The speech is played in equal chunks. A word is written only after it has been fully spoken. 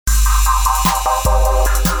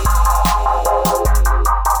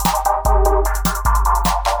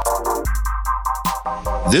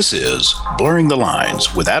This is Blurring the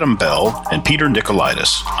Lines with Adam Bell and Peter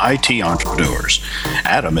Nicolaitis, IT entrepreneurs.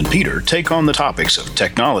 Adam and Peter take on the topics of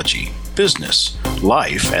technology, business,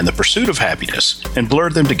 life, and the pursuit of happiness and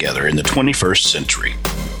blur them together in the 21st century.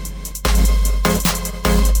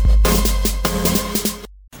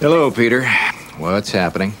 Hello, Peter. What's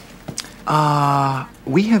happening?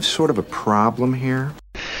 We have sort of a problem here.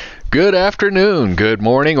 Good afternoon, good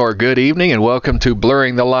morning, or good evening, and welcome to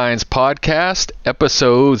Blurring the Lines podcast,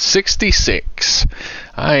 episode 66.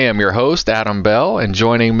 I am your host, Adam Bell, and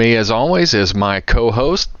joining me, as always, is my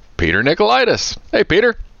co-host, Peter Nicolaitis. Hey,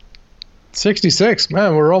 Peter. 66.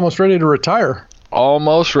 Man, we're almost ready to retire.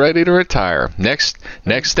 Almost ready to retire. Next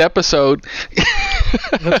episode.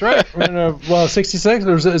 That's right. We're gonna, 66?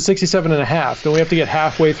 There's 67 and a half. Don't we have to get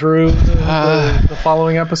halfway through the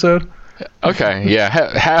following episode? Okay, yeah,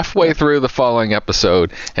 halfway through the following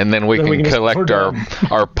episode, and then we can collect our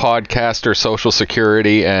podcaster social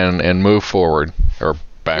security and move forward or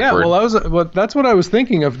backward. Yeah, that's what I was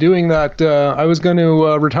thinking of doing. That I was going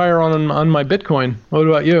to retire on my Bitcoin. What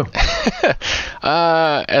about you?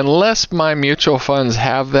 Unless my mutual funds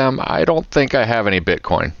have them, I don't think I have any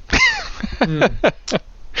Bitcoin.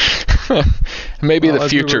 Maybe the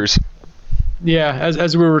futures. Yeah,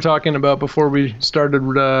 as we were talking about before we started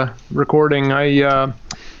recording, I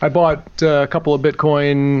bought a couple of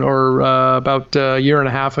Bitcoin about a year and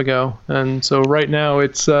a half ago, and so right now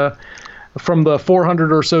it's from the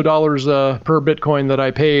 $400 or so per Bitcoin that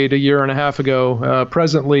I paid a year and a half ago.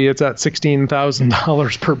 Presently, it's at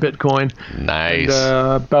 $16,000 per Bitcoin. Nice.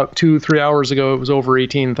 And, about 2-3 hours ago, it was over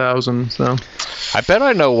 18,000. So I bet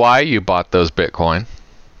I know why you bought those Bitcoin.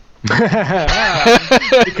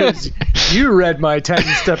 Because you read my 10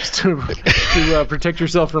 steps to protect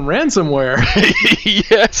yourself from ransomware.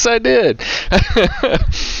 Yes, I did.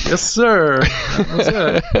 Yes, sir. That was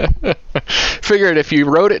it. Figured if you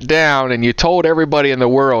wrote it down and you told everybody in the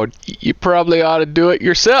world, you probably ought to do it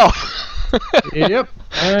yourself. Yep.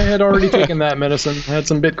 I had already taken that medicine. I had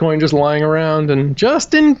some Bitcoin just lying around, and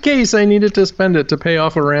just in case I needed to spend it to pay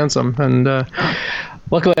off a ransom. And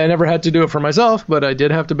luckily, I never had to do it for myself, but I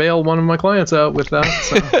did have to bail one of my clients out with that.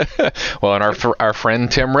 So. Well, and our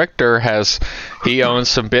friend Tim Richter he owns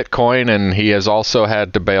some Bitcoin, and he has also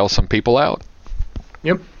had to bail some people out.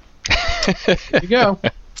 Yep. There you go.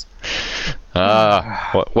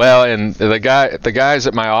 Well, and the guys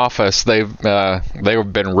at my office, they've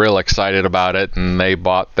been real excited about it, and they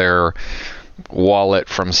bought their wallet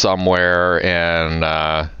from somewhere,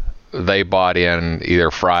 and they bought in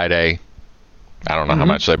either Friday. I don't know how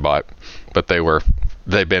much they bought, but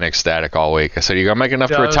they've been ecstatic all week. I said, "You gonna make enough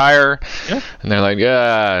to retire?" Yeah. And they're like,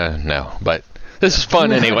 "Yeah, no, but this is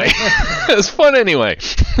fun anyway." It's fun anyway.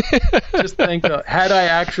 Just think, had I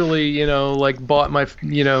actually, bought my, spent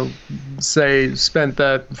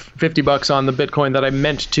that $50 on the Bitcoin that I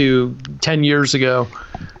meant to 10 years ago.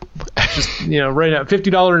 Just, right now,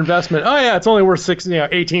 $50 investment. Oh yeah, it's only worth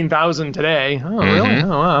 18,000 today. Oh really? Oh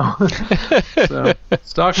wow. So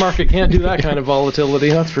stock market can't do that kind of volatility,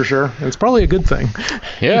 that's for sure. It's probably a good thing.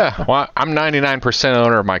 Yeah. Well, I'm 99%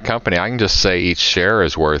 owner of my company. I can just say each share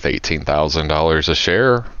is worth $18,000 a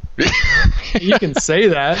share. You can say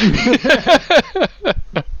that.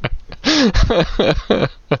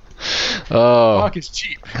 Talk is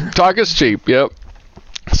cheap. Talk is cheap. Yep.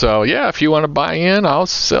 So, yeah, if you want to buy in, I'll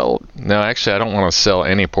sell. No, actually, I don't want to sell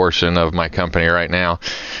any portion of my company right now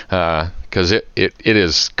because it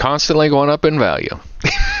is constantly going up in value.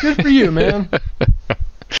 Good for you, man.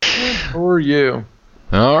 Good for you.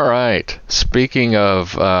 All right. Speaking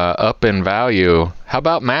of up in value, how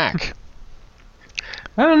about Mac?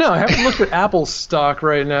 I don't know. I haven't looked at Apple's stock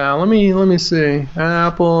right now. Let me see.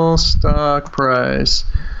 Apple stock price.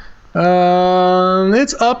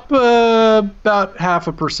 It's up about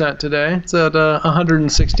 0.5% today. It's at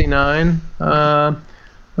 169.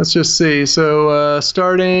 Let's just see. So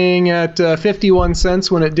starting at 51 cents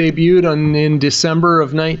when it debuted in December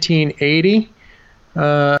of 1980.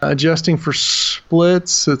 Adjusting for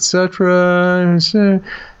splits, etc.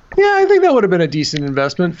 Yeah, I think that would have been a decent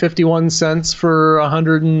investment. 51 cents for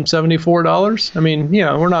 $174. I mean,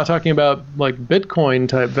 we're not talking about like Bitcoin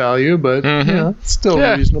type value, but it's still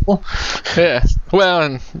reasonable. Yeah. Well,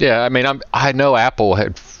 and I mean, I know Apple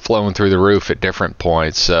had flown through the roof at different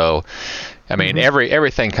points, so I mean,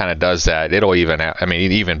 everything kind of does that. It'll even out. I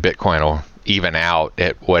mean, even Bitcoin will even out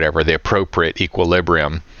at whatever the appropriate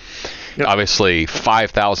equilibrium. Yep. Obviously,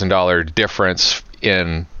 $5,000 difference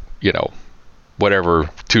in whatever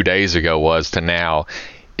 2 days ago was to now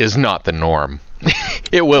is not the norm.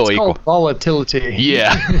 It will it's equal called volatility.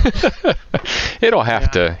 Yeah. It'll have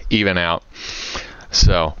to even out.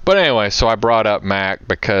 So, but anyway, so I brought up Mac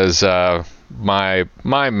because my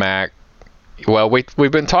Mac. Well,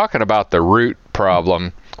 we've been talking about the root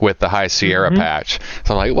problem with the High Sierra patch.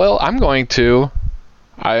 So I'm like, well, I'm going to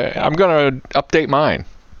update mine.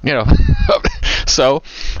 So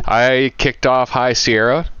I kicked off High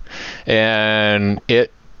Sierra, and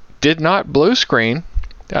it did not blue screen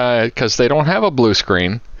because they don't have a blue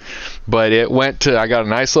screen. But it went to, I got a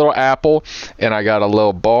nice little apple, and I got a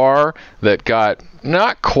little bar that got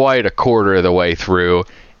not quite a quarter of the way through,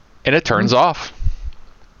 and it turns off.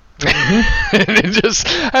 And it just,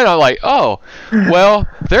 and I'm like, oh, well,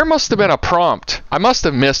 there must have been a prompt. I must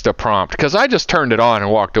have missed a prompt because I just turned it on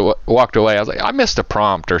and walked away. I was like, I missed a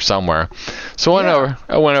prompt or somewhere. So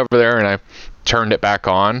I went over there and I turned it back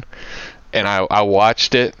on, and I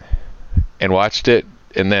watched it, and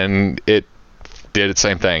then it did the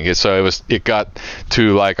same thing. So it got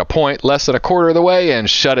to like a point less than a quarter of the way and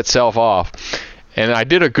shut itself off. And I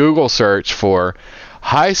did a Google search for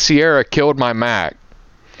High Sierra killed my Mac.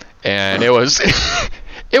 And it was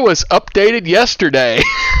updated yesterday.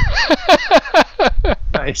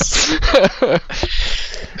 Nice.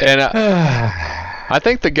 And I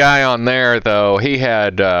think the guy on there, though, he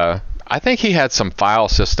had some file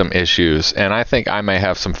system issues, and I think I may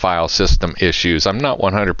have some file system issues. I'm not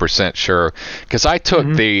 100% sure, because I took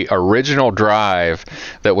the original drive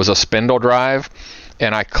that was a spindle drive,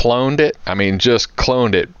 and I cloned it. I mean, just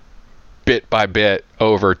cloned it bit by bit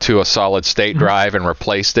over to a solid state drive and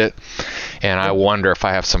replaced it. And I wonder if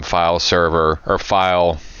I have some file server or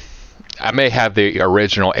file. I may have the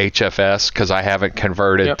original HFS because I haven't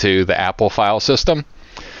converted to the Apple file system.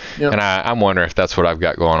 And I'm wondering if that's what I've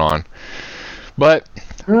got going on. But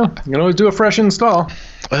you can always do a fresh install.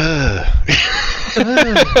 That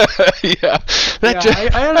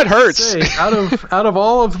hurts. Say, out of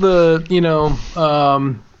all of the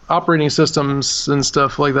operating systems and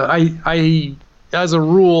stuff like that, I as a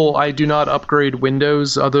rule I do not upgrade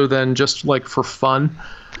Windows other than just like for fun.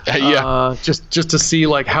 Just to see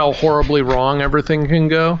like how horribly wrong everything can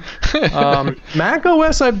go. Mac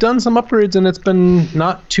OS, I've done some upgrades and it's been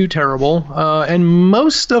not too terrible. And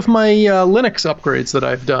most of my Linux upgrades that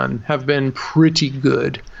I've done have been pretty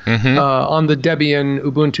good. On the Debian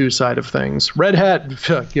Ubuntu side of things. Red Hat,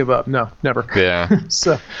 give up. No, never. Yeah.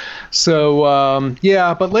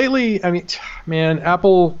 Yeah, but lately, I mean, man,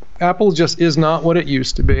 Apple just is not what it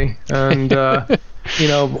used to be. And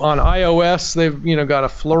on iOS, they've got a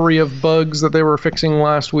flurry of bugs that they were fixing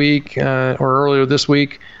last week or earlier this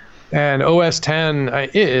week, and OS 10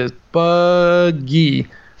 it is buggy.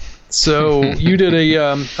 So you did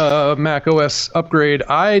a Mac OS upgrade.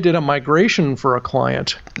 I did a migration for a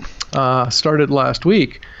client, started last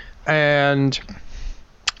week, and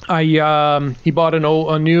he bought a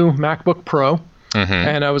new MacBook Pro.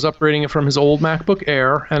 And I was upgrading it from his old MacBook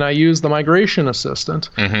Air, and I used the Migration Assistant,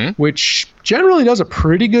 which generally does a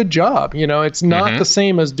pretty good job. It's not the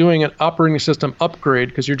same as doing an operating system upgrade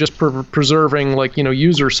because you're just preserving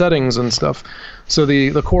user settings and stuff. So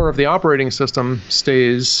the core of the operating system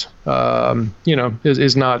stays,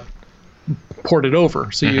 is not ported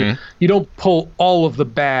over. So you don't pull all of the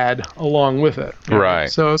bad along with it.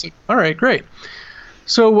 Right. So I was like, all right, great.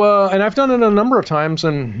 So, and I've done it a number of times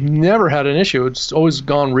and never had an issue. It's always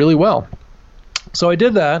gone really well. So I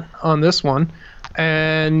did that on this one,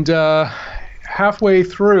 and halfway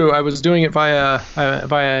through, I was doing it via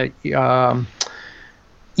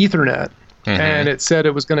Ethernet, and it said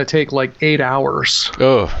it was going to take like 8 hours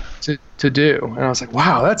to do. And I was like,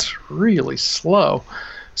 wow, that's really slow.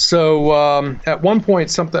 So at one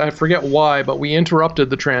point, I forget why, but we interrupted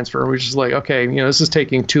the transfer. We were just like, okay, this is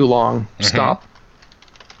taking too long. Stop.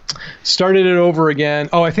 Started it over again.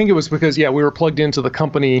 Oh, I think it was because, we were plugged into the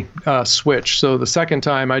company switch. So the second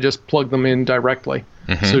time, I just plugged them in directly.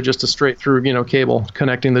 So just a straight through, cable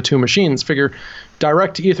connecting the two machines. Figure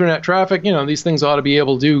direct Ethernet traffic, these things ought to be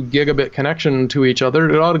able to do gigabit connection to each other.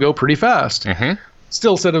 It ought to go pretty fast.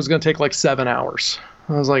 Still said it was going to take like 7 hours.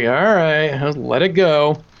 I was like, all right, let it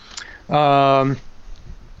go. Oh,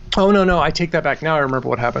 no, I take that back. Now I remember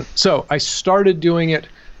what happened. So I started doing it.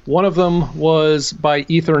 One of them was by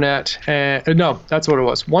Ethernet. No, that's what it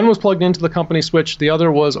was. One was plugged into the company switch. The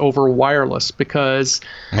other was over wireless because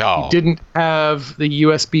he didn't have the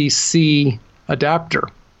USB-C adapter.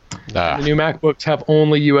 The new MacBooks have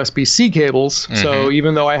only USB-C cables. So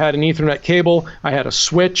even though I had an Ethernet cable, I had a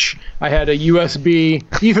switch, I had a USB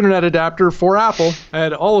Ethernet adapter for Apple. I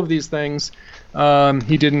had all of these things.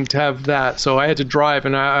 He didn't have that, so I had to drive,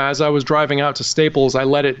 and as I was driving out to Staples, I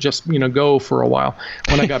let it just go for a while.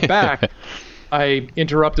 When I got back, I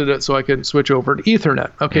interrupted it so I could switch over to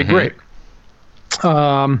Ethernet. Okay, great.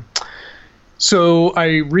 So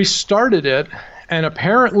I restarted it, and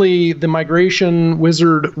apparently the migration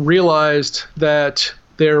wizard realized that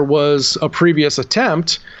there was a previous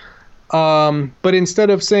attempt. But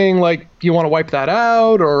instead of saying, like, you want to wipe that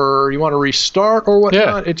out or you want to restart or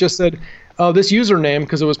whatnot, it just said, oh, this username,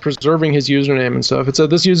 because it was preserving his username and stuff. It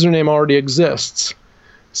said, this username already exists.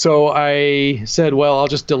 So I said, well, I'll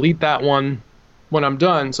just delete that one when I'm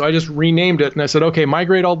done. So I just renamed it, and I said, okay,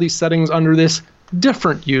 migrate all these settings under this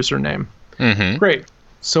different username. Mm-hmm. Great.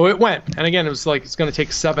 So it went. And again, it was like, it's going to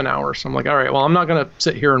take 7 hours. So I'm like, all right, well, I'm not going to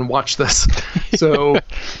sit here and watch this. So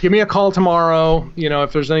give me a call tomorrow.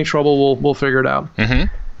 If there's any trouble, we'll figure it out.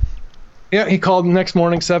 Mm-hmm. Yeah, he called the next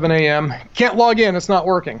morning, 7 a.m. Can't log in. It's not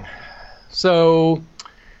working. So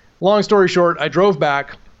long story short, I drove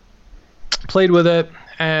back, played with it,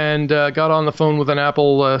 and got on the phone with an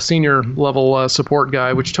Apple senior level support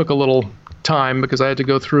guy, which took a little time because I had to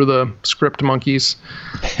go through the script monkeys.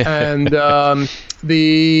 And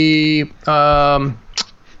the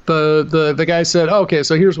guy said, okay,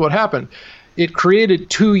 so here's what happened. It created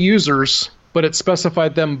 2 users, but it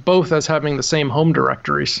specified them both as having the same home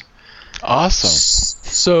directories. Awesome.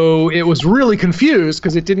 So it was really confused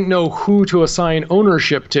because it didn't know who to assign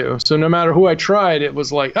ownership to. So no matter who I tried, it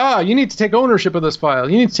was like, you need to take ownership of this file.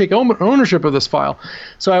 You need to take ownership of this file.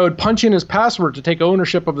 So I would punch in his password to take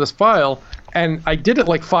ownership of this file, and I did it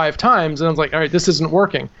like 5 times, and I was like, all right, this isn't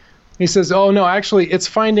working. He says, oh, no, actually, it's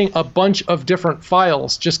finding a bunch of different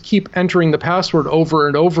files. Just keep entering the password over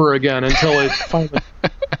and over again until it finally...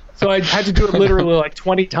 So I had to do it literally like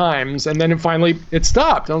 20 times, and then finally it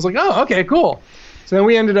stopped. I was like, oh, okay, cool. So then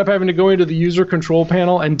we ended up having to go into the user control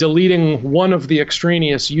panel and deleting one of the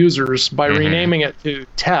extraneous users by renaming it to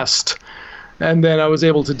test. And then I was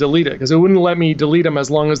able to delete it because it wouldn't let me delete them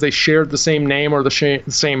as long as they shared the same name or the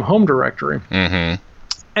same home directory. Mm-hmm.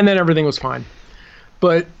 And then everything was fine.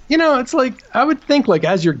 But, it's like, I would think, like,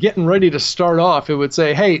 as you're getting ready to start off, it would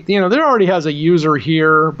say, hey, there already has a user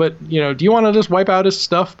here, but, do you want to just wipe out his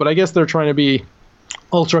stuff? But I guess they're trying to be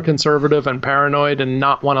ultra conservative and paranoid and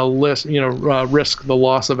not want to risk the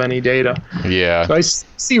loss of any data. Yeah. So I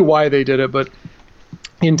see why they did it, but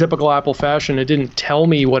in typical Apple fashion, it didn't tell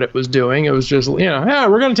me what it was doing. It was just, yeah,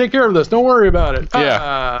 we're going to take care of this. Don't worry about it.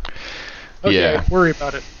 Yeah. Okay, worry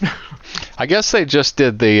about it. I guess they just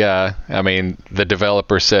did the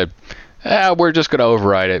developer said, we're just going to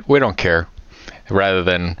override it. We don't care. Rather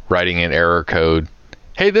than writing in error code,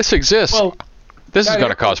 hey, this exists. Well, this is going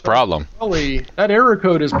to cause problem. That error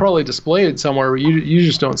code is probably displayed somewhere. You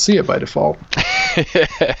just don't see it by default.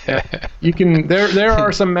 Yeah. You can. There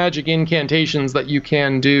are some magic incantations that you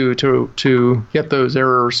can do to get those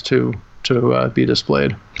errors to be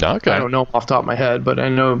displayed. Okay. I don't know off the top of my head, but I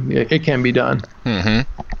know it can be done. Mm-hmm.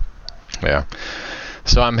 Yeah.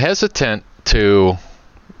 So I'm hesitant to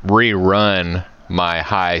rerun my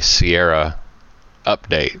High Sierra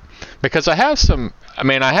update because I have some. I've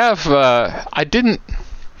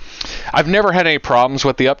never had any problems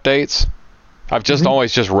with the updates. I've just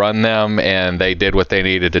always just run them and they did what they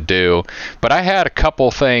needed to do. But I had a couple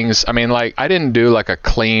things. I didn't do like a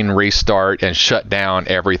clean restart and shut down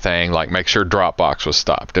everything, like make sure Dropbox was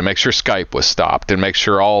stopped and make sure Skype was stopped and make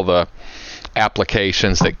sure all the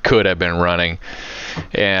applications that could have been running.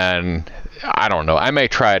 And I don't know. I may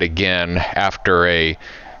try it again after a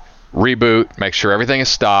reboot, make sure everything is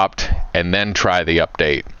stopped, and then try the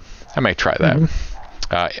update. I may try that.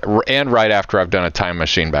 And right after I've done a Time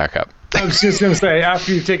Machine backup. I was just going to say,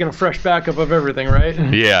 after you've taken a fresh backup of everything, right?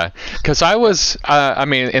 Yeah, because I was,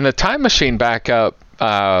 in the Time Machine backup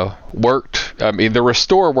worked, the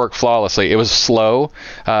restore worked flawlessly. It was slow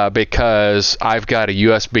because I've got a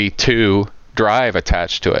USB 2 drive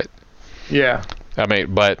attached to it. Yeah.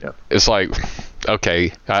 It's like,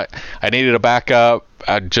 okay, I needed a backup.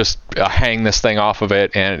 I just hang this thing off of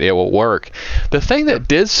it and it will work. The thing that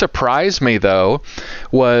did surprise me, though,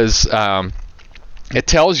 was... it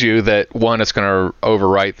tells you that, one, it's going to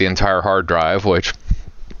overwrite the entire hard drive, which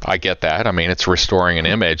I get that. It's restoring an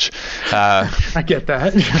image. I get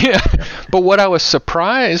that. Yeah. But what I was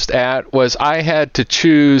surprised at was I had to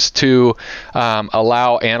choose to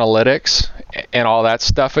allow analytics and all that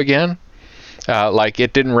stuff again.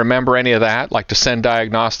 It didn't remember any of that, like to send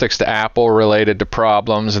diagnostics to Apple related to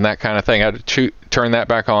problems and that kind of thing. I had to turn that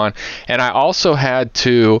back on. And I also had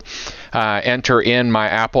to enter in my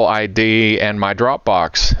Apple ID and my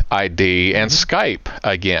Dropbox ID and Skype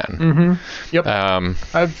again. Mm-hmm. Yep.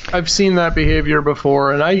 I've seen that behavior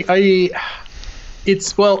before, and I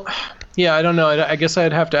don't know. I guess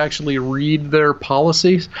I'd have to actually read their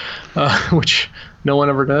policies, which No one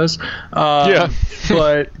ever does. Yeah.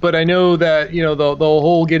 but I know that, you know, the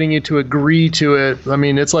whole getting you to agree to it. I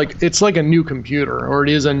mean, it's like a new computer, or it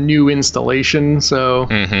is a new installation. So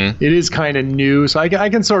it is kind of new. So I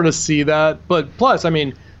can sort of see that. But plus, I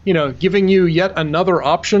mean, you know, giving you yet another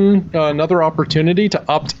option, another opportunity to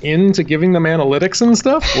opt in to giving them analytics and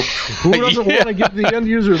stuff. Well, who doesn't want to give the end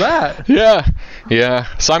user that? Yeah.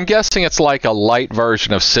 So I'm guessing it's like a light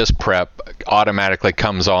version of SysPrep automatically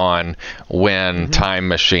comes on when Time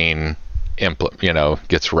Machine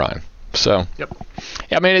gets run. So, Yep.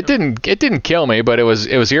 I mean, it didn't kill me, but it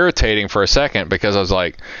was irritating for a second because I was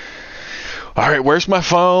like, all right, where's my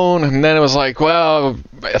phone? And then it was like, well,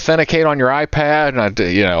 authenticate on your iPad, and I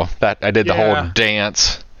did the whole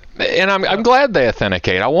dance. And I'm glad they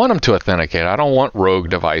authenticate. I want them to authenticate. I don't want rogue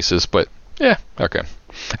devices, but yeah, okay.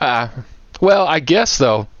 Well, I guess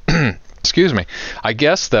though, excuse me. I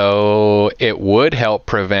guess though it would help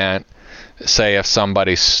prevent, say, if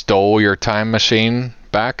somebody stole your Time Machine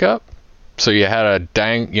backup. So you had a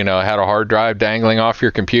hard drive dangling off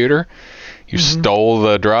your computer. You stole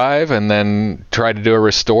the drive and then tried to do a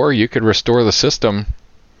restore. You could restore the system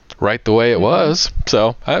right the way it was.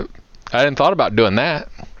 So I hadn't thought about doing that.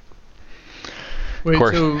 Wait,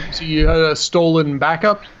 so you had a stolen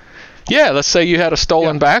backup? Yeah, let's say you had a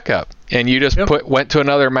stolen backup and you just went to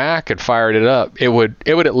another Mac and fired it up. It would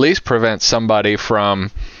at least prevent somebody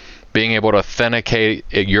from being able to authenticate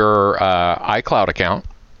your iCloud account.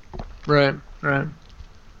 Right.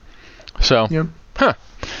 So,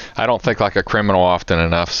 I don't think like a criminal often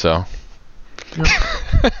enough, so. Yep.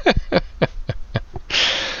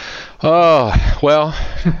 Oh, well,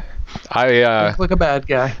 think like a bad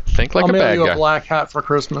guy. Think like a bad guy. I'll mail you a black hat for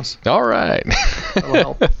Christmas. All right. That'll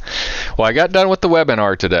help. Well, I got done with the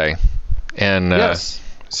webinar today. And yes.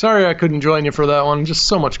 Sorry I couldn't join you for that one. Just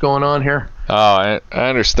so much going on here. Oh, I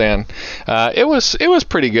understand. It was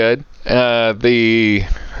pretty good.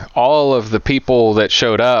 All of the people that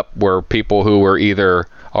showed up were people who were either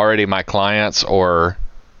already my clients or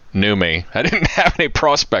knew me. I didn't have any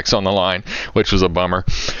prospects on the line, which was a bummer.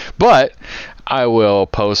 But I will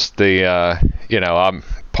post I'll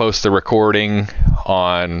post the recording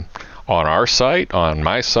on our site, on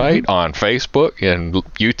my site, on Facebook and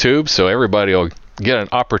YouTube, so everybody will get an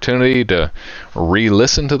opportunity to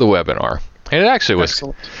re-listen to the webinar. And it actually was.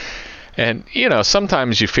 Excellent. And,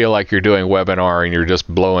 sometimes you feel like you're doing a webinar and you're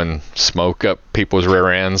just blowing smoke up people's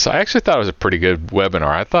rear ends. I actually thought it was a pretty good webinar.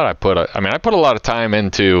 I thought I put a lot of time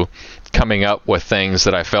into coming up with things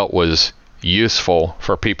that I felt was useful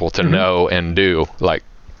for people to know and do.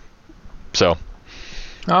 So.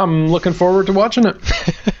 I'm looking forward to watching it.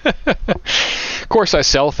 Of course, I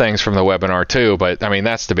sell things from the webinar too, but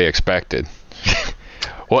that's to be expected.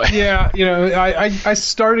 What? Yeah, I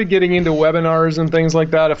started getting into webinars and things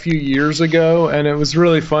like that a few years ago, and it was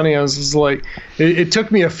really funny. I was just like, it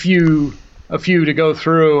took me a few to go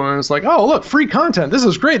through, and I was like, oh, look, free content. This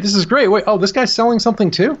is great. Wait, oh, this guy's selling something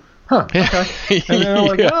too? Huh, okay. And then I'm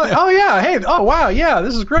like, oh yeah, hey, oh wow, yeah,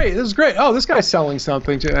 this is great. Oh, this guy's selling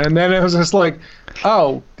something too. And then it was just like,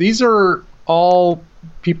 oh, these are all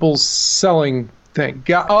people selling thing.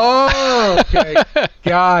 Okay.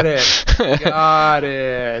 Got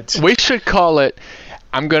it. We should call it,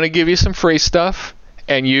 I'm going to give you some free stuff,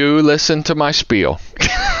 and you listen to my spiel.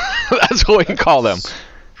 That's what we can call them.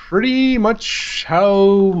 Pretty much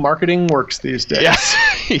how marketing works these days.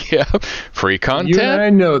 Yeah. Free content. You and I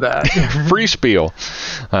know that. Free spiel.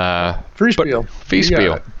 Free spiel. Free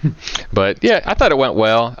spiel. But yeah, I thought it went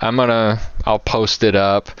well. I'll post it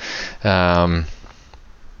up. And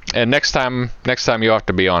next time you have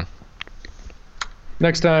to be on.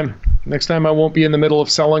 Next time I won't be in the middle of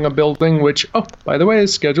selling a building, which, oh, by the way,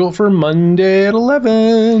 is scheduled for Monday at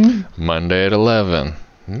 11. Monday at 11.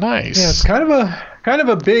 Nice. Yeah, it's kind of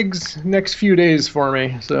a big next few days for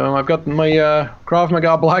me. So I've got my Krav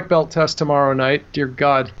Maga black belt test tomorrow night. Dear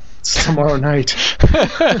God, it's tomorrow night.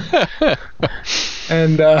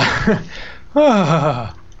 And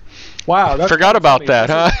wow, forgot about that,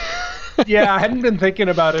 huh? Yeah, I hadn't been thinking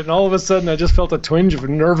about it, and all of a sudden I just felt a twinge of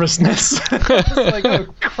nervousness. I was like, oh,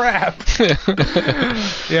 crap.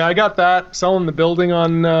 Yeah, I got that, selling the building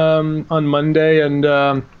on Monday,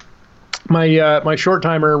 and my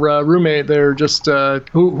short-timer roommate there just,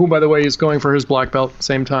 who, by the way, is going for his black belt at the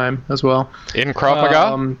same time as well. In Krav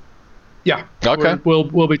Maga? Yeah. Okay.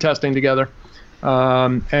 We'll be testing together.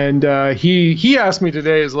 And he asked me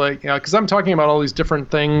today, is like, because I'm talking about all these different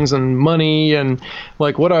things and money and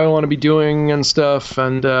like what I want to be doing and stuff.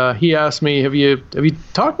 And he asked me, have you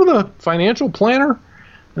talked with a financial planner?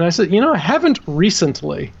 And I said, I haven't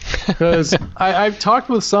recently, because I've talked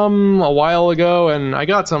with some a while ago, and I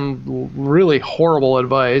got some really horrible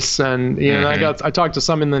advice. And I talked to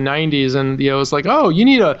some in the 90s, and it was like, oh, you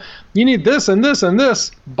need this and this and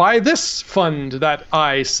this. Buy this fund that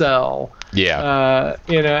I sell. Yeah.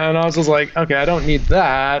 And I was just like, okay, I don't need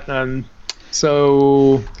that. And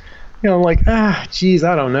so, I'm like, geez,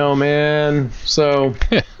 I don't know, man. So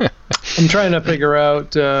I'm trying to figure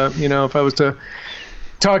out, if I was to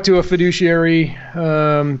talk to a fiduciary,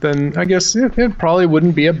 then I guess it probably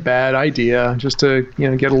wouldn't be a bad idea just to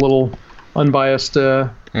get a little unbiased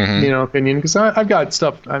opinion, because I've got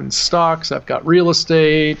stuff on stocks, I've got real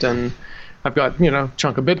estate, and I've got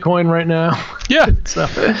chunk of Bitcoin right now. Yeah. So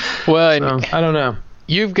I don't know.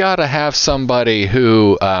 You've got to have somebody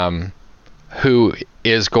who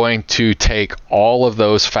is going to take all of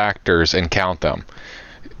those factors and count them.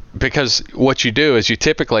 Because what you do is you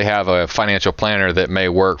typically have a financial planner that may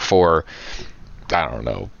work for, I don't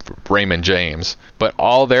know, Raymond James, but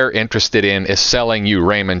all they're interested in is selling you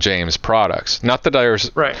Raymond James products. Not that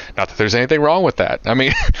there's anything wrong with that. I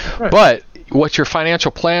mean, but what your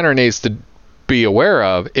financial planner needs to be aware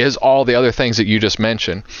of is all the other things that you just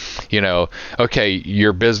mentioned. Okay,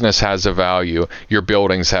 your business has a value, your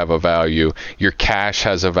buildings have a value, your cash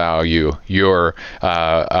has a value, your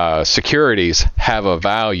securities have a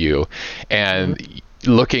value, and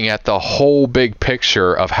looking at the whole big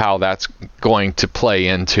picture of how that's going to play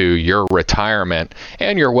into your retirement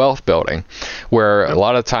and your wealth building, where a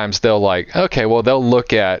lot of times they'll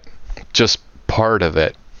look at just part of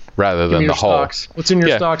it rather than the whole. Stocks. What's in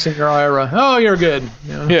your stocks in your IRA? Oh, you're good.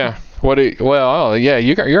 Yeah.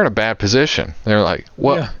 You're in a bad position. They're like,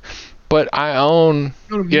 what? Yeah. But I own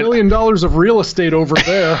 $1 million of real estate over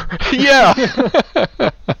there. Yeah.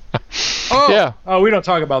 Oh, we don't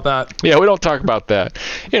talk about that. Yeah, we don't talk about that.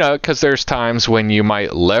 Because there's times when you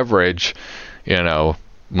might leverage,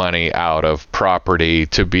 money out of property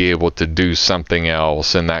to be able to do something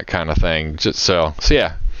else and that kind of thing. So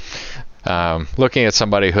yeah. Looking at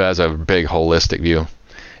somebody who has a big holistic view.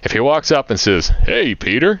 If he walks up and says, "Hey,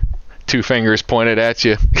 Peter," 2 fingers pointed at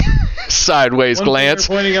you, sideways glance,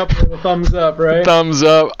 pointing up with a thumbs up, right? Thumbs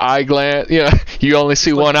up, eye glance. You only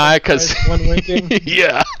see one eye because one winking.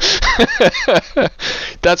 Yeah,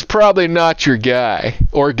 that's probably not your guy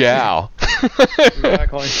or gal.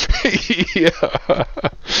 Exactly. Yeah.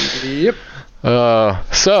 Yep.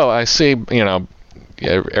 So I see,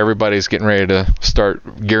 everybody's getting ready to start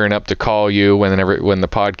gearing up to call you when the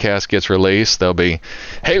podcast gets released. They'll be,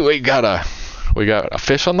 "Hey, we got a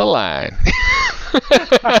fish on the line."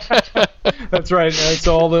 That's right.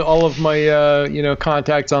 So all of my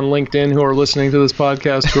contacts on LinkedIn who are listening to this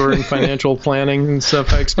podcast who are in financial planning and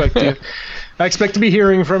stuff, I expect to be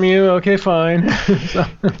hearing from you. Okay, fine. So.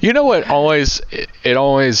 What always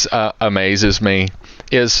amazes me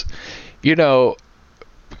is,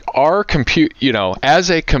 as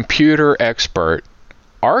a computer expert,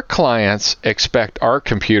 our clients expect our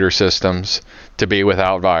computer systems to be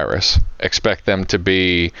without virus, expect them to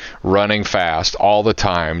be running fast all the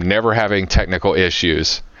time, never having technical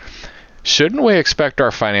issues. Shouldn't we expect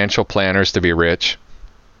our financial planners to be rich?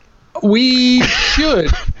 We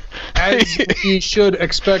should. As we should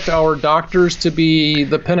expect our doctors to be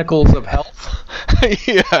the pinnacles of health.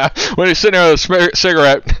 Yeah, when you're sitting there with a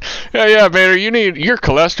cigarette, yeah, Vader, your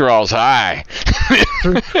cholesterol's high.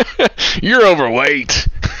 You're overweight.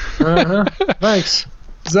 Thanks.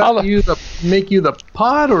 Does that make you the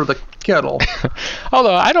pot or the kettle?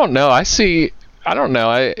 Although I don't know. I don't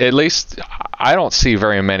know. At least I don't see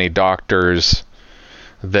very many doctors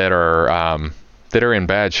that are in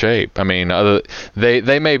bad shape. I mean,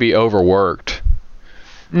 they may be overworked.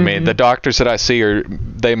 Mm-hmm. I mean, the doctors that I see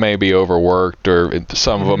they may be overworked, or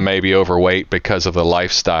some of them may be overweight because of the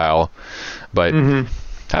lifestyle. But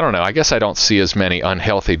I don't know. I guess I don't see as many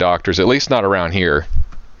unhealthy doctors, at least not around here.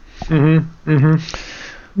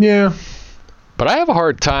 Yeah. But I have a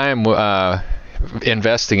hard time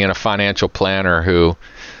investing in a financial planner who,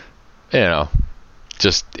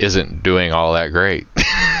 just isn't doing all that great.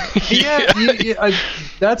 That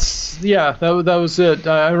was it.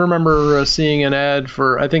 I remember seeing an ad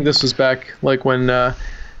for, I think this was back like when it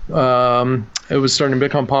was starting to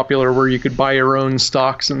become popular where you could buy your own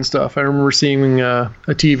stocks and stuff. I remember seeing a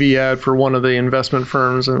TV ad for one of the investment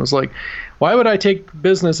firms, and it was like, why would I take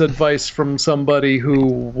business advice from somebody who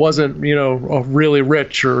wasn't, really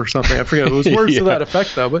rich or something? I forget. It was words to that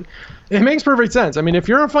effect, though. But it makes perfect sense. I mean, if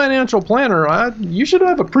you're a financial planner, you should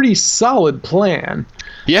have a pretty solid plan.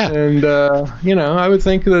 Yeah. And I would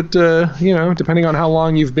think that depending on how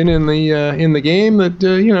long you've been in the game, that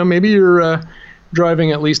maybe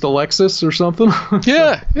driving at least a Lexus or something.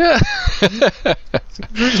 Yeah, yeah.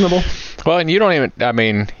 Reasonable. Well, and you don't even, I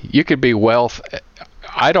mean, you could be wealth.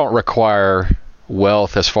 I don't require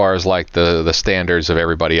wealth as far as like the standards of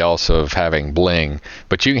everybody else of having bling,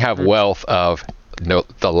 but you can have wealth of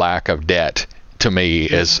the lack of debt. To me,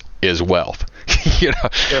 is wealth. You know.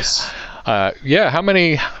 Yes. Yeah. How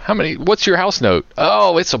many? What's your house note?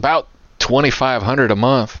 Oh, it's about $2,500 a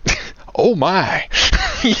month. Oh my.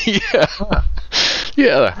 Yeah.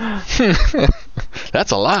 Yeah. That's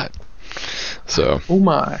a lot. So. Oh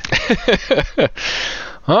my.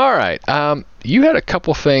 All right. You had a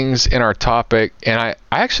couple things in our topic, and I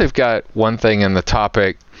actually have got one thing in the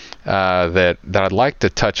topic that I'd like to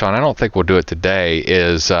touch on. I don't think we'll do it today.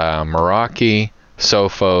 Is Meraki,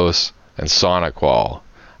 Sophos, and SonicWall.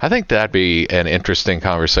 I think that'd be an interesting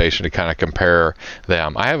conversation to kind of compare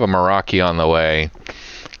them. I have a Meraki on the way.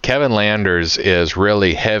 Kevin Landers is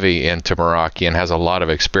really heavy into Meraki and has a lot of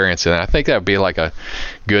experience in it. I think that would be like a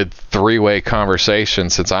good three-way conversation,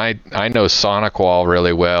 since I know SonicWall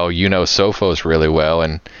really well, you know Sophos really well,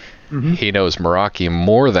 and he knows Meraki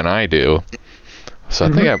more than I do. So I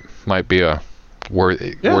think that might be a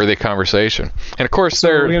worthy conversation. And of course,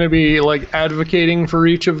 we're going to be like advocating for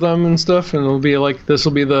each of them and stuff, and it'll be like this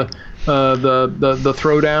will be the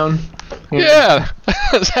throwdown. Yeah,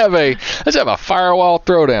 let's have a firewall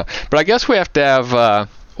throwdown. But I guess we have to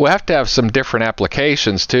have some different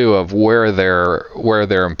applications too of where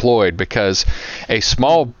they're employed, because a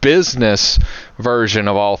small business version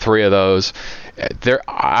of all three of those,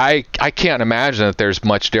 I can't imagine that there's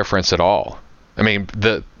much difference at all. I mean,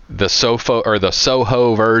 the Soho or the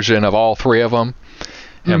Soho version of all three of them.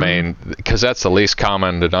 I mean, because that's the least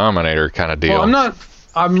common denominator kind of deal. Well,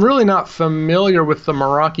 I'm really not familiar with the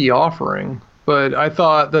Meraki offering, but I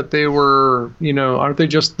thought that they were, aren't they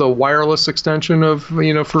just the wireless extension of,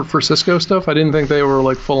 for Cisco stuff? I didn't think they were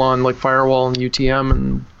like full on like firewall and UTM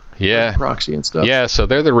and web proxy and stuff. Yeah, so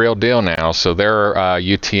they're the real deal now. So they're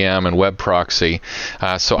UTM and web proxy.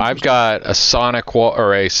 So I've got a SonicWall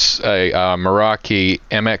or a Meraki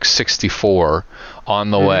MX64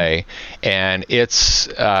 on the way, and it's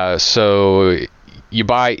so you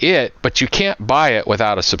buy it, but you can't buy it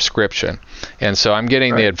without a subscription. And so I'm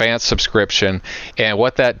getting the advanced subscription, and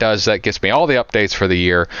what that does, that gets me all the updates for the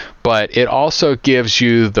year, but it also gives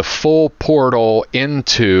you the full portal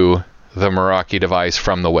into the Meraki device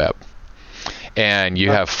from the web. And you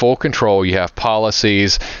have full control, you have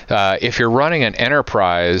policies. If you're running an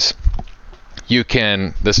enterprise, you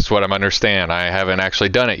can, this is what I understand, I haven't actually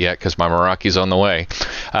done it yet because my Meraki's on the way,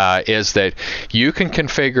 is that you can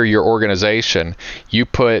configure your organization,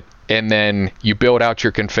 and then you build out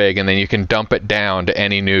your config, and then you can dump it down to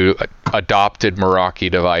any new adopted Meraki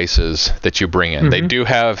devices that you bring in. They do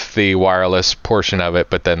have the wireless portion of it,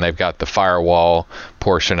 but then they've got the firewall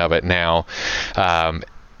portion of it now.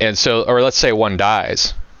 And so, or let's say one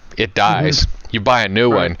dies. It dies. You buy a new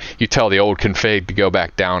one, you tell the old config to go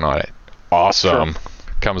back down on it. Awesome.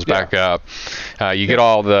 Comes back up. You get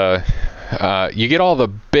all the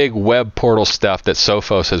big web portal stuff that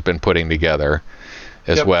Sophos has been putting together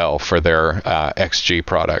as well for their XG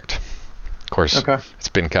product. Of course, it's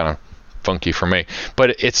been kind of funky for me,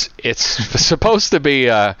 but it's supposed to be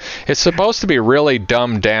really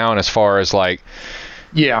dumbed down as far as like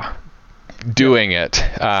doing it,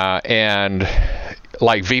 and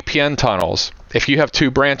like VPN tunnels. If you have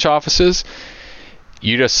two branch offices,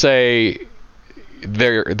 you just say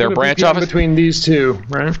their branch VPN office between these two,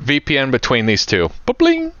 right? VPN between these two.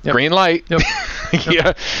 Bling, green light.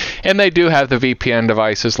 Yeah, and they do have the VPN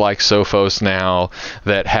devices like Sophos now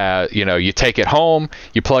that have, you take it home,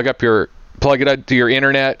 you plug it up to your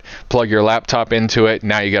internet, plug your laptop into it.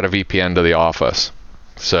 Now you got a VPN to the office.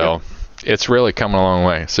 So it's really coming a long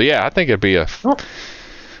way. So yeah, I think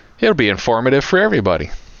it'll be informative for everybody.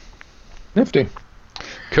 Nifty.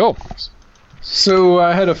 Cool. So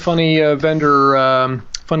I had a funny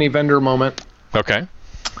vendor moment. Okay.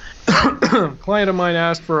 A client of mine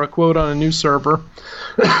asked for a quote on a new server.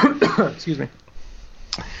 Excuse me.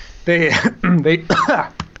 They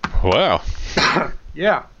Wow.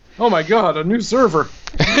 Yeah. Oh my God, a new server.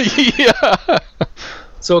 Yeah.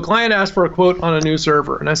 So a client asked for a quote on a new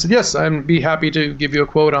server, and I said, yes, I'd be happy to give you a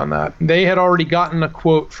quote on that. They had already gotten a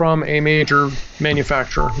quote from a major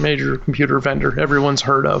manufacturer, major computer vendor everyone's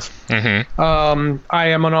heard of. I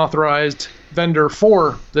am an authorized vendor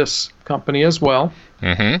for this company as well,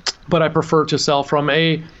 but I prefer to sell from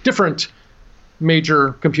a different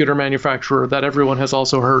major computer manufacturer that everyone has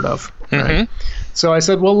also heard of. Right? So I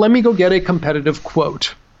said, well, let me go get a competitive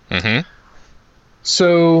quote.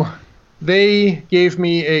 So they gave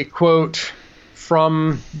me a quote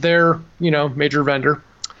from their, major vendor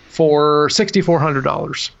for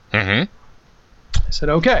 $6,400. Mm-hmm. I said,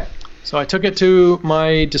 okay. So I took it to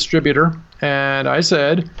my distributor and I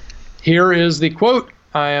said, here is the quote.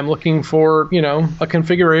 I am looking for, a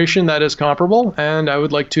configuration that is comparable, and I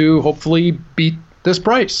would like to hopefully beat this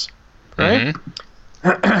price, right?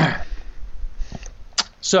 Mm-hmm.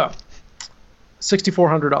 So,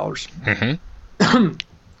 $6,400. Mm-hmm.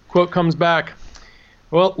 Quote comes back.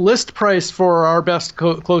 Well, list price for our best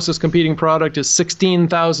closest competing product is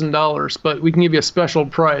 $16,000, but we can give you a special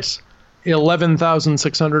price,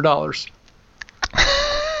 $11,600.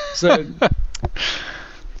 So,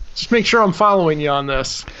 just make sure I'm following you on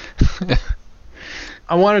this.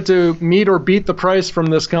 I wanted to meet or beat the price from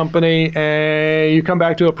this company, and you come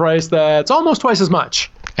back to a price that's almost twice as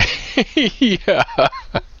much. Yeah.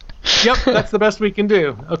 Yep, that's the best we can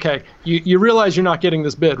do. Okay, you realize you're not getting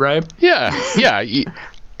this bid, right? Yeah.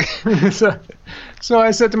 So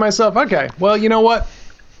I said to myself, okay, well, you know what?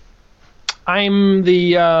 I'm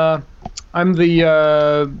a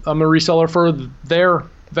reseller for their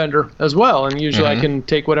vendor as well, and usually I can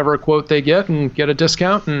take whatever quote they get and get a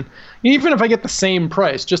discount, and even if I get the same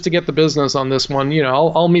price just to get the business on this one,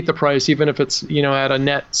 I'll meet the price even if it's at a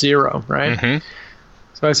net zero, right? Mm-hmm.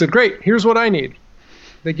 So I said, great, here's what I need.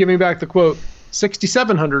 They give me back the quote,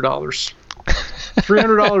 $6,700,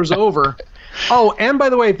 $300 over. Oh, and by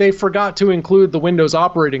the way, they forgot to include the Windows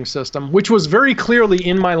operating system, which was very clearly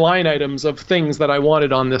in my line items of things that I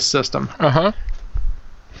wanted on this system.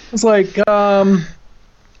 It's like, wow,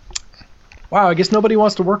 I guess nobody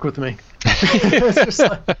wants to work with me. It's just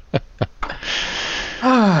like,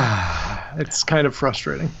 it's kind of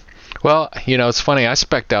frustrating. Well, it's funny. I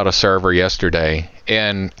spec'd out a server yesterday,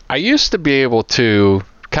 and I used to be able to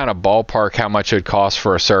kind of ballpark how much it would cost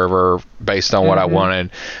for a server based on what I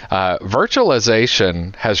wanted.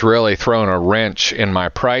 Virtualization has really thrown a wrench in my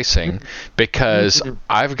pricing because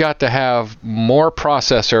I've got to have more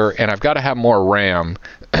processor and I've got to have more RAM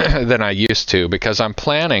than I used to because I'm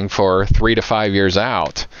planning for 3 to 5 years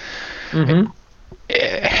out.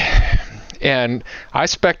 And I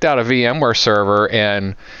spec'd out a VMware server,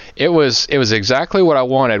 and it was exactly what I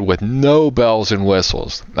wanted with no bells and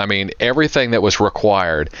whistles. I mean, everything that was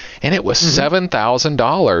required. And it was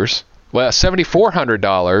 $7,000, well,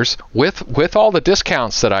 $7,400 with all the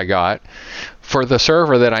discounts that I got for the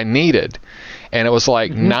server that I needed. And it was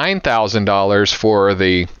like $9,000 for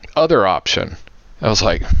the other option. I was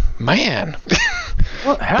like, man.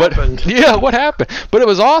 What happened? What happened? But it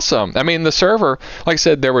was awesome. I mean, the server, like I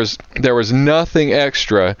said, there was nothing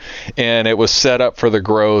extra, and it was set up for the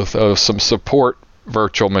growth of some support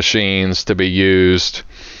virtual machines to be used.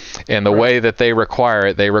 And the way that they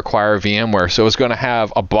require VMware. So it was going to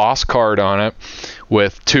have a BOSS card on it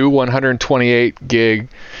with 2 128 gig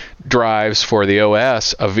drives for the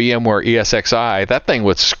OS, a VMware ESXi. That thing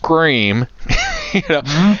would scream,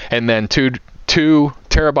 and then two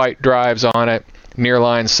terabyte drives on it,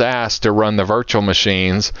 nearline SAS to run the virtual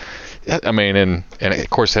machines. I mean, and of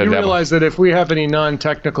course, you realize that if we have any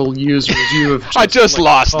non-technical users, you have. I just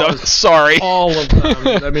lost them. Sorry. All of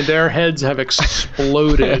them. I mean, their heads have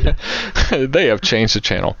exploded. They have changed the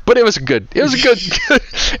channel, but it was good. It was good.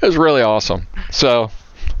 It was really awesome. So,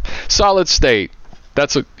 solid state.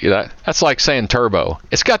 That's like saying turbo.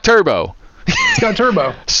 It's got turbo. It's got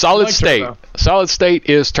turbo. Solid state. Turbo. Solid state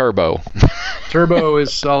is turbo. Turbo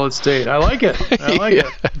is solid state. I like it. It.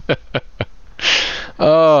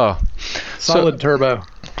 Oh. Solid turbo.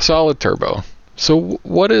 Solid turbo. So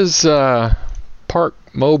what is Park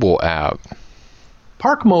Mobile app?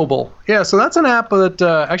 Park Mobile. Yeah, so that's an app that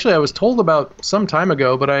actually I was told about some time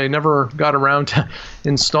ago, but I never got around to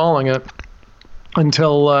installing it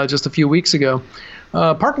until just a few weeks ago.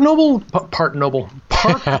 Park Mobile.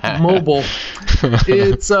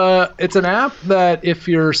 It's an app that, if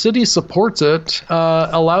your city supports it,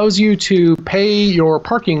 allows you to pay your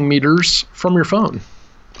parking meters from your phone.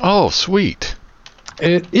 Oh, sweet.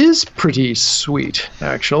 It is pretty sweet,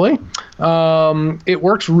 actually. It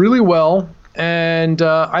works really well, and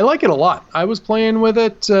I like it a lot. I was playing with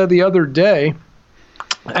it the other day,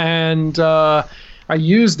 and I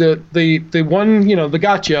used it. The one, the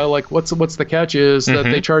gotcha, like what's the catch is that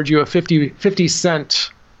they charge you a 50 cent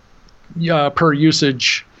per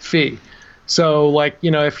usage fee. So like,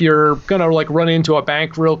 if you're gonna like run into a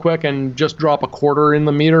bank real quick and just drop a quarter in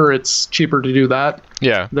the meter, it's cheaper to do that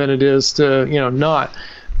than it is to not.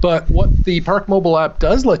 But what the Park Mobile app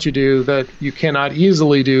does let you do that you cannot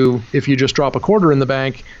easily do if you just drop a quarter in the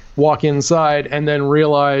bank, walk inside and then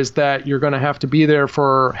realize that you're going to have to be there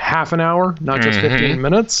for half an hour, not just 15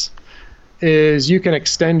 minutes, is you can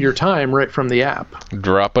extend your time right from the app.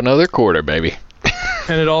 Drop another quarter, baby.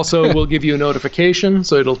 And it also will give you a notification,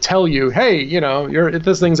 so it'll tell you, hey,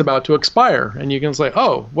 this thing's about to expire, and you can say,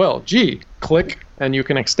 oh, well, gee, click, and you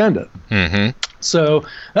can extend it. Mm-hmm. So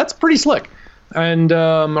that's pretty slick. And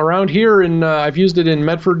around here, I've used it in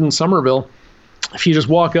Medford and Somerville. If you just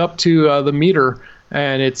walk up to the meter,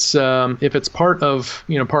 and it's if it's part of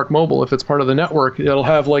Park Mobile, if it's part of the network, it'll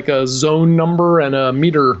have like a zone number and a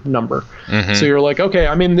meter number. Mm-hmm. So you're like, okay,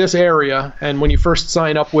 I'm in this area, and when you first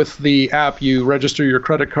sign up with the app, you register your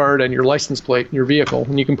credit card and your license plate in your vehicle,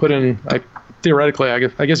 and you can put in theoretically,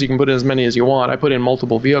 I guess you can put in as many as you want. I put in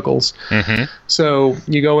multiple vehicles. Mm-hmm. So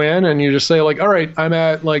you go in and you just say like, all right, I'm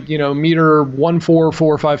at meter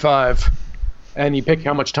 14455, and you pick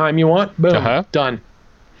how much time you want. Boom, done.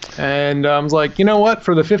 And I was like, you know what?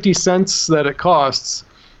 For the 50 cents that it costs,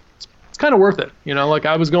 it's kind of worth it. Like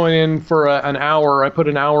I was going in for an hour. I put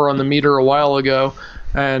an hour on the meter a while ago,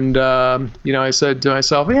 and I said to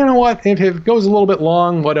myself, you know what? If it goes a little bit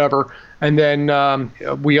long, whatever. And then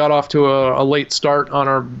we got off to a late start on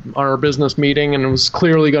our business meeting, and it was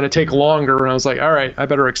clearly going to take longer. And I was like, all right, I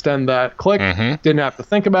better extend that. Click. Mm-hmm. Didn't have to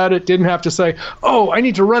think about it. Didn't have to say, oh, I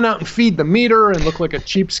need to run out and feed the meter and look like a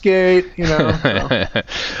cheapskate.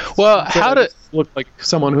 Well, how to look like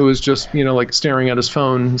someone who is just like staring at his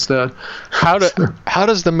phone instead. How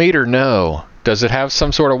does the meter know? Does it have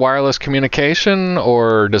some sort of wireless communication,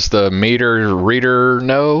 or does the meter reader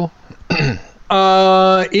know?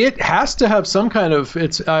 It has to have some kind of.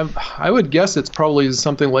 I would guess it's probably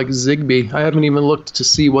something like Zigbee. I haven't even looked to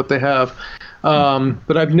see what they have,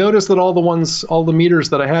 but I've noticed that all the meters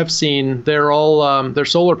that I have seen, they're all they're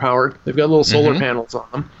solar powered. They've got little solar panels on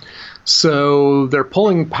them, so they're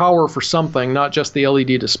pulling power for something, not just the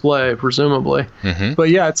LED display, presumably. Mm-hmm.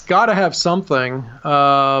 But yeah, it's got to have something.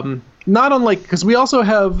 Not unlike, because we also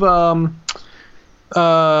have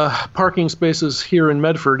parking spaces here in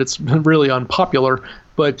Medford. It's really unpopular,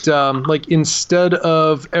 but like instead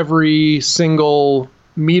of every single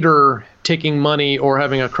meter taking money or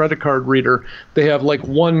having a credit card reader, they have like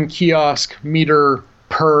one kiosk meter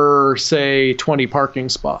per, say, 20 parking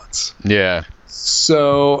spots. Yeah.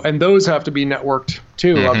 So, and those have to be networked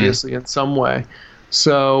too, obviously, in some way.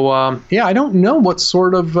 So, I don't know what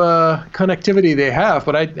sort of connectivity they have,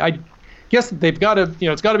 but I guess they've got to,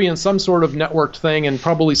 it's got to be in some sort of networked thing, and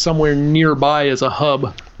probably somewhere nearby is a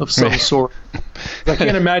hub of some sort. I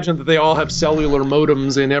can't imagine that they all have cellular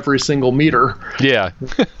modems in every single meter. Yeah.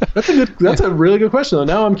 That's a really good question, though.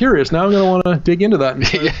 Now I'm curious. Now I'm going to want to dig into that and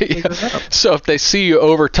figure that out. So if they see you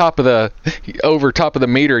over top of the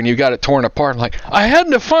meter and you got it torn apart, I'm like, I had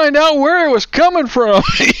to find out where it was coming from.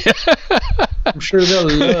 I'm sure they'll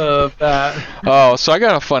love that. Oh, so I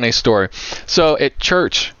got a funny story. So at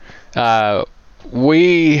church,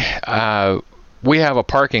 we have a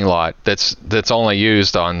parking lot that's only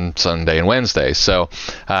used on Sunday and Wednesday. So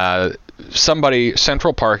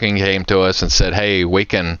Central Parking came to us and said, hey, we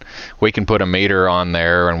can put a meter on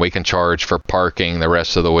there and we can charge for parking the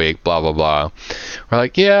rest of the week, blah blah blah. We're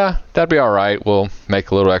like, yeah, that'd be all right. We'll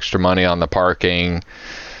make a little extra money on the parking.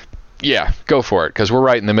 Yeah, go for it, because we're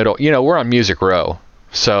right in the middle. We're on Music Row,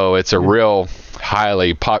 so it's a real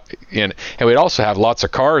highly and we'd also have lots of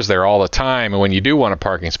cars there all the time, and when you do want a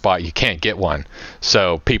parking spot, you can't get one,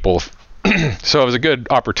 so it was a good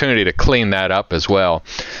opportunity to clean that up as well.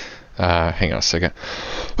 Hang on a second.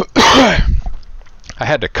 I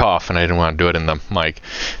had to cough and I didn't want to do it in the mic.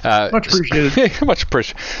 Much appreciated. Much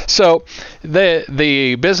appreciated. So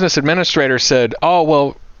the business administrator said, oh,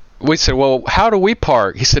 well, we said, well, how do we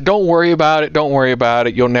park? He said, don't worry about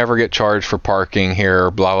it. You'll never get charged for parking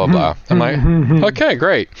here, blah, blah, blah. I'm like, okay,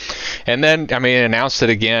 great. And then, announced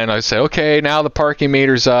it again. I said, okay, now the parking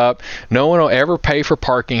meter's up. No one will ever pay for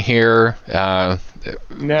parking here.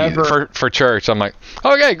 Never. For church. I'm like,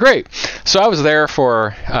 okay, great. So I was there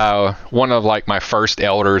for one of like my first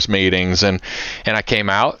elders meetings, and I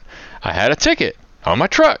came out. I had a ticket on my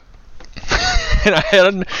truck.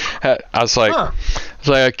 And I was like,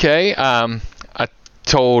 okay. I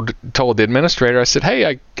told the administrator, I said,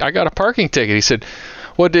 hey, I got a parking ticket. He said,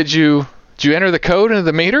 well, did you enter the code into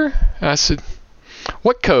the meter? I said,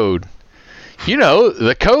 what code?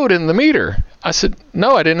 The code in the meter. I said,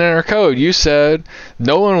 no, I didn't enter code. You said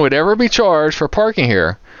no one would ever be charged for parking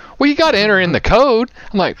here. Well, you got to enter in the code.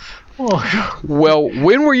 I'm like, well,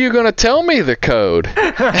 when were you going to tell me the code?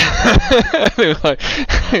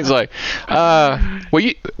 He's like, well,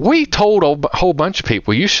 we told a whole bunch of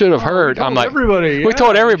people. You should have heard. I'm like, everybody. We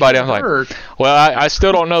told everybody. I'm like, well, I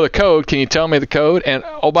still don't know the code. Can you tell me the code? And,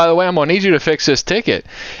 oh, by the way, I'm going to need you to fix this ticket.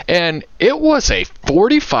 And it was a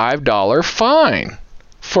 $45 fine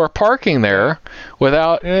for parking there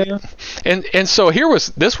without. And so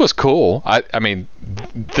this was cool.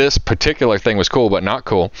 this particular thing was cool but not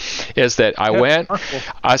cool is that I went,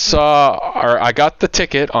 I got the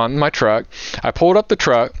ticket on my truck. I pulled up the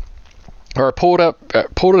truck, or I pulled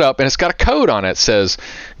it up, and it's got a code on it. It says,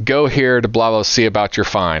 go here to blah, blah, see about your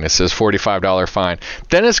fine. It says $45 fine.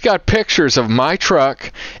 Then it's got pictures of my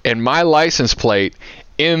truck and my license plate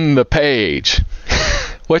in the page,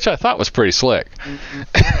 which I thought was pretty slick.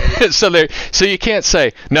 So you can't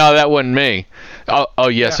say, no, that wasn't me. Oh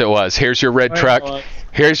yes, it was. Here's your red truck.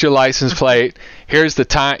 Here's your license plate. Here's the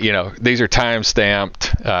time. These are time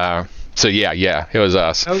stamped. So yeah, it was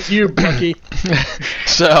us. That was you, Bucky.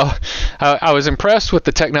 So I was impressed with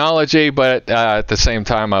the technology, but at the same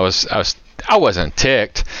time, I wasn't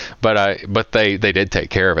ticked. But they did take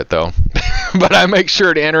care of it though. But I make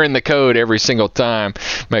sure to enter in the code every single time.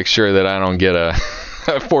 Make sure that I don't get a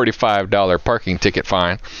 $45 parking ticket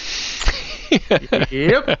fine.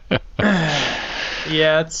 Yep.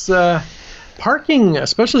 Yeah, it's parking,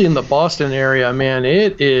 especially in the Boston area, man,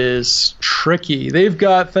 it is tricky. They've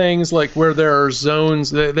got things like where there are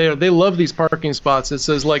zones. They love these parking spots. It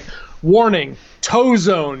says like, warning, tow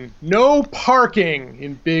zone, no parking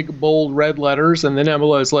in big, bold red letters. And then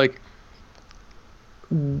Emma is like,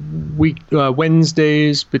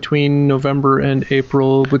 Wednesdays between November and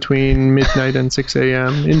April between midnight and 6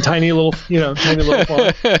 a.m. in tiny little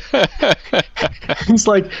font. It's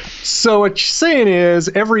like, so what you're saying is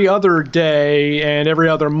every other day and every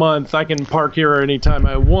other month I can park here anytime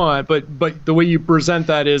I want, but the way you present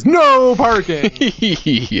that is no parking.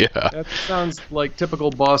 Yeah. That sounds like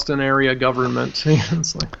typical Boston area government.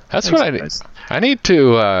 It's like, that's what I need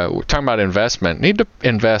to, talking about investment, need to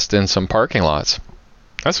invest in some parking lots.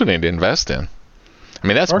 That's what they need to invest in. I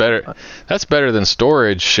mean, that's better. That's better than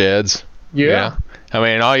storage sheds. Yeah. I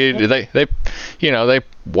mean, all you they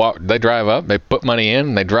drive up, they put money in,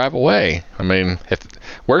 and they drive away. I mean, if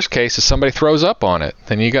worst case is somebody throws up on it,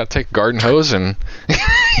 then you got to take a garden hose and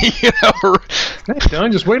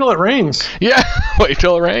Don't just wait till it rains. Yeah, wait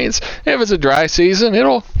till it rains. If it's a dry season,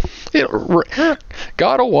 it'll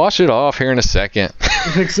God will wash it off here in a second.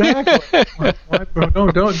 Exactly.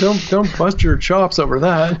 Don't bust your chops over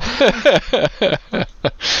that.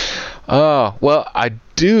 Oh, well, I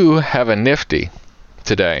do have a nifty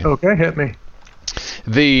today. Okay, hit me.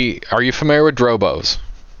 Are you familiar with Drobos?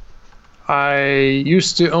 I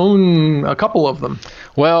used to own a couple of them.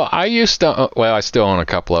 Well, I still own a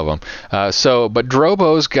couple of them. But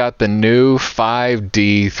Drobo's got the new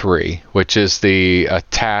 5D3, which is the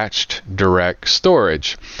attached direct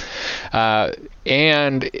storage.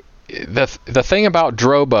 And the thing about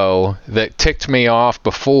Drobo that ticked me off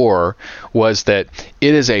before was that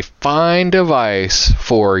it is a fine device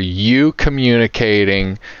for you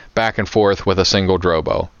communicating back and forth with a single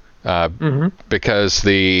Drobo. Because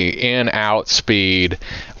the in-out speed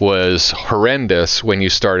was horrendous when you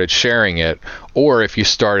started sharing it, or if you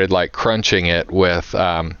started like crunching it with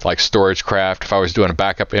like StorageCraft. If I was doing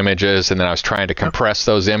backup images and then I was trying to compress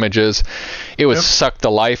those images, it would suck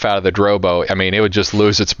the life out of the Drobo. I mean, it would just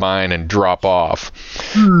lose its mind and drop off.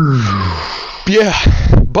 Yeah,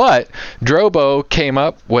 but Drobo came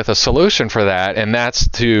up with a solution for that, and that's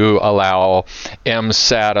to allow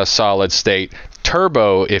mSATA solid state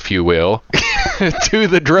turbo, if you will, to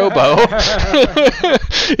the Drobo.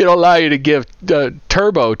 It'll allow you to give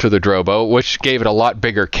turbo to the Drobo, which gave it a lot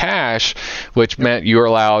bigger cache, which meant you were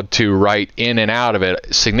allowed to write in and out of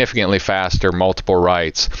it significantly faster, multiple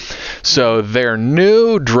writes. So their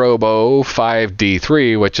new Drobo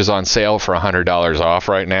 5D3, which is on sale for $100 off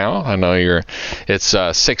right now. I know it's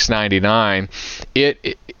 $699.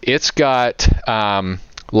 It's got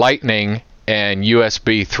Lightning and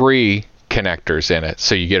USB 3 connectors in it,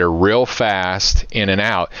 so you get a real fast in and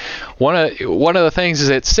out. One of the things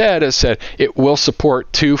it said it will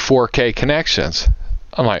support 2 4K connections.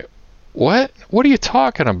 I'm like, what are you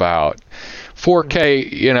talking about?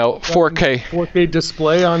 4K, 4K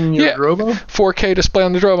display on your Drobo? 4K display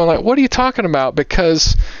on the Drobo. I'm like, what are you talking about?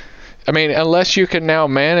 Because I mean, unless you can now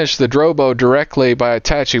manage the Drobo directly by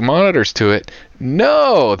attaching monitors to it,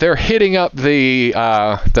 no, they're hitting up the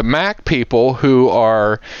Mac people who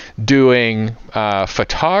are doing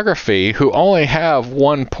photography, who only have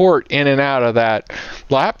one port in and out of that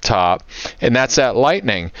laptop, and that's that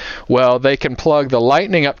Lightning. Well, they can plug the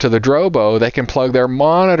Lightning up to the Drobo. They can plug their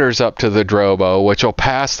monitors up to the Drobo, which will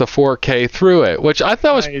pass the 4K through it, which I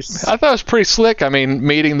thought was pretty slick. I mean,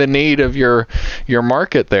 meeting the need of your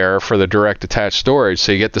market there for the direct attached storage.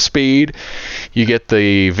 So you get the speed, you get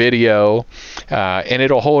the video. And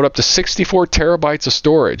it'll hold up to 64 terabytes of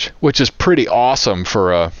storage, which is pretty awesome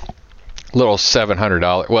for a little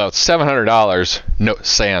 $700. Well, it's $700, no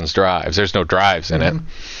sans drives. There's no drives in it.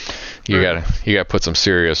 you gotta put some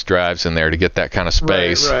serious drives in there to get that kind of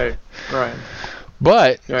space. Right.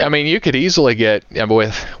 But Right. I mean, you could easily get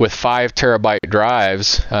with 5 terabyte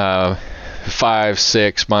drives, 5,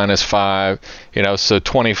 6 minus 5, so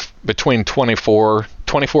between 24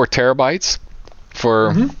 terabytes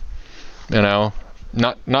for,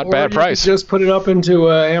 not Or bad you price. could just put it up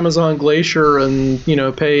into Amazon Glacier and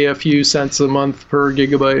pay a few cents a month per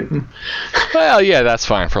gigabyte. Well, yeah, that's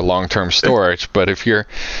fine for long-term storage. But if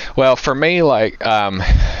well, for me, like,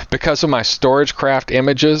 because of my StorageCraft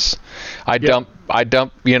images, I've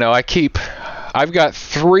got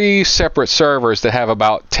 3 separate servers that have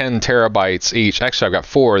about 10 terabytes each. Actually, I've got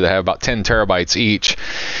 4 that have about 10 terabytes each.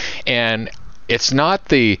 And it's not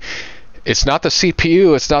the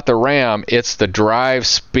CPU, it's not the RAM, it's the drive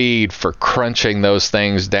speed for crunching those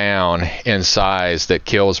things down in size that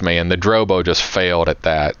kills me, and the Drobo just failed at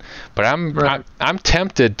that. But I'm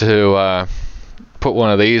tempted to put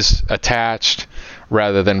one of these attached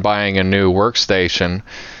rather than buying a new workstation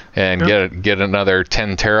and get another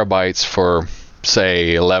 10 terabytes for,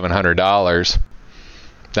 say, $1,100.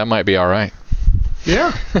 That might be all right.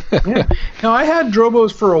 Yeah. Now, I had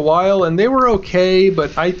Drobos for a while, and they were okay,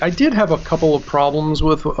 but I did have a couple of problems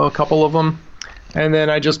with a couple of them, and then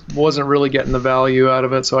I just wasn't really getting the value out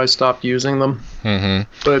of it, so I stopped using them. Mm-hmm.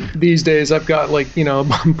 But these days, I've got a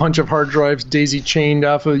bunch of hard drives daisy-chained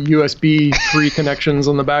off of USB 3 connections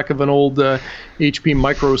on the back of an old HP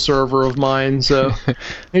micro server of mine, so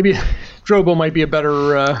maybe Drobo might be a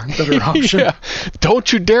better option. Yeah.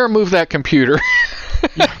 Don't you dare move that computer.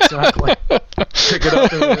 Yeah, exactly. Pick it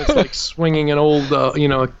up and it's like swinging an old,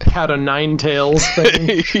 cat of nine tails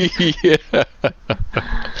thing. Yeah.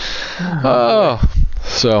 Oh,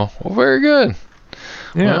 so very good.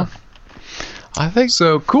 Yeah. Well, I think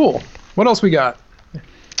So cool. What else we got?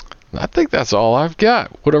 I think that's all I've got.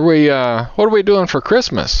 What are we doing for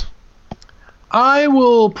Christmas? I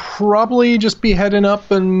will probably just be heading up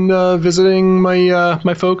and visiting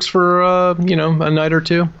my folks for a night or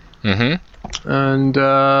two. Mm-hmm. And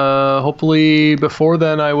hopefully before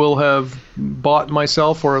then I will have bought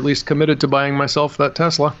myself, or at least committed to buying myself, that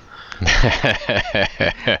Tesla.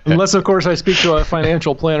 Unless, of course, I speak to a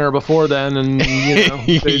financial planner before then, and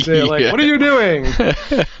they say "What are you doing?"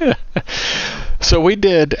 So we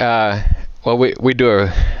did. We do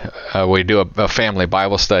a family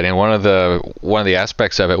Bible study, and one of the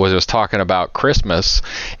aspects of it was talking about Christmas,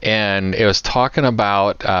 and it was talking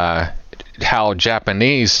about how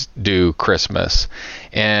Japanese do Christmas,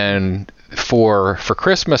 and for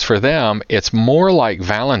Christmas for them, it's more like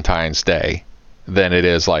Valentine's Day than it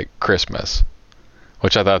is like Christmas,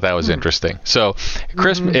 which I thought that was interesting. So,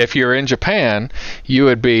 Christmas, if you're in Japan, you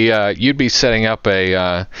would be you'd be setting up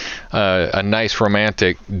a nice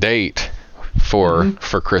romantic date for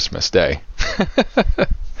Christmas Day.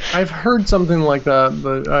 I've heard something like that,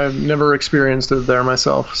 but I've never experienced it there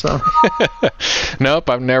myself. So. Nope,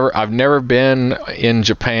 I've never been in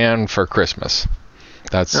Japan for Christmas.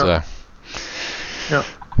 That's Yeah.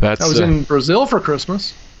 That's I was in Brazil for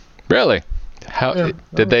Christmas. Really? How Yeah.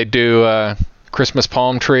 did they do Christmas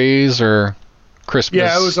palm trees or Christmas?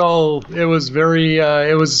 Yeah, it was very.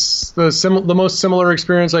 It was the most similar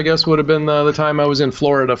experience, I guess, would have been the time I was in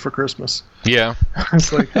Florida for Christmas. Yeah.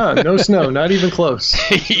 It's like, no snow, not even close.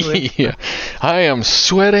 Yeah. I am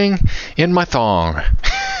sweating in my thong.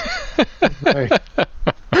 Right.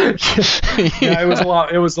 Yeah, it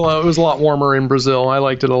was a lot warmer in Brazil. I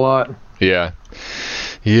liked it a lot. Yeah.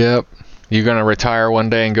 Yep. You gonna retire one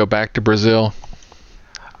day and go back to Brazil?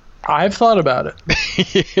 I've thought about it.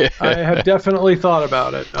 Yeah. I have definitely thought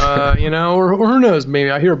about it. Or who knows? Maybe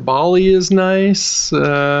I hear Bali is nice. There's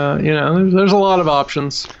a lot of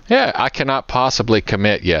options. Yeah, I cannot possibly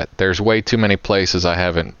commit yet. There's way too many places I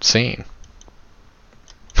haven't seen.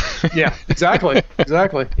 Yeah, exactly.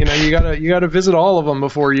 You gotta visit all of them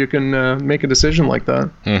before you can make a decision like that.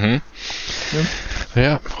 Mm-hmm. Yep.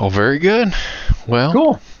 Yeah. Well, very good. Well,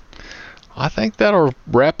 Cool. I think that'll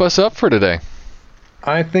wrap us up for today.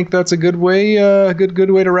 I think that's a good way, good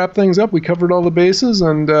way to wrap things up. We covered all the bases,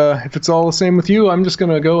 and if it's all the same with you, I'm just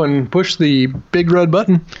gonna go and push the big red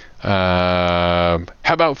button. How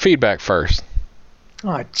about feedback first?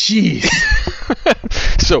 Oh, jeez.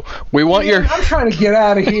 So we want your. I'm trying to get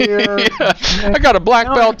out of here. Yeah, I got a black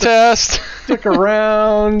Now I belt have to test. Stick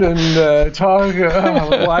around and talk.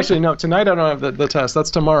 Well, actually, no. Tonight I don't have the test. That's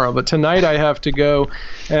tomorrow. But tonight I have to go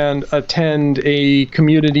and attend a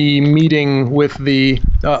community meeting with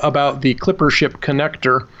about the Clippership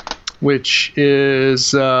connector, which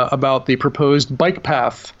is about the proposed bike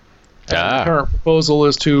path The current proposal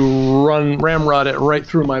is to ramrod it right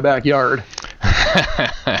through my backyard.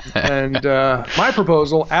 And my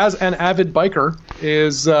proposal, as an avid biker,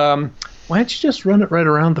 is why don't you just run it right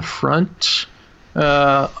around the front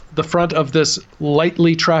of this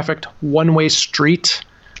lightly trafficked one-way street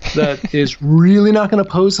that is really not going to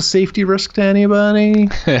pose a safety risk to anybody.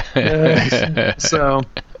 So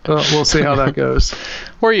we'll see how that goes.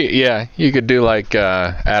 Or you could do like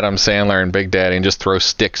Adam Sandler and Big Daddy and just throw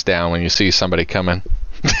sticks down when you see somebody coming.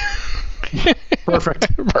 Perfect.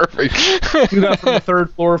 Perfect. Do that from the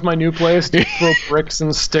third floor of my new place. Just throw bricks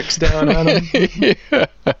and sticks down at them.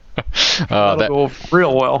 That'll go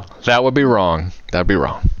real well. That would be wrong. That'd be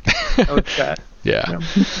wrong. Okay. Yeah.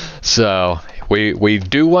 So we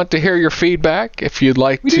do want to hear your feedback if you'd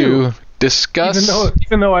like to discuss.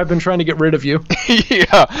 Even though I've been trying to get rid of you.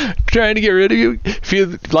 Yeah, trying to get rid of you. If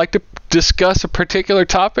you'd like to discuss a particular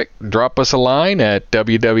topic, drop us a line at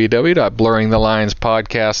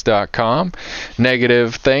www.blurringthelinespodcast.com.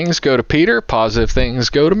 Negative things go to Peter. Positive things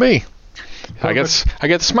go to me. I get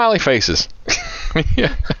the smiley faces.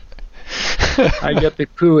 Yeah. I get the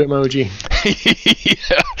poo emoji.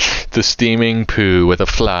 Yeah, the steaming poo with a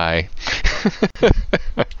fly.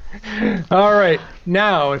 All right.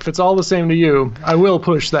 Now, if it's all the same to you, I will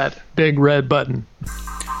push that big red button.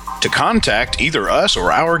 To contact either us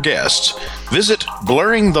or our guests, visit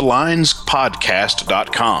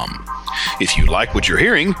blurringthelinespodcast.com. If you like what you're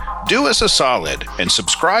hearing, do us a solid and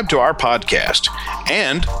subscribe to our podcast.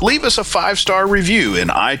 And leave us a 5-star review in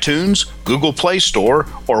iTunes, Google Play Store,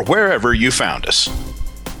 or wherever you found us.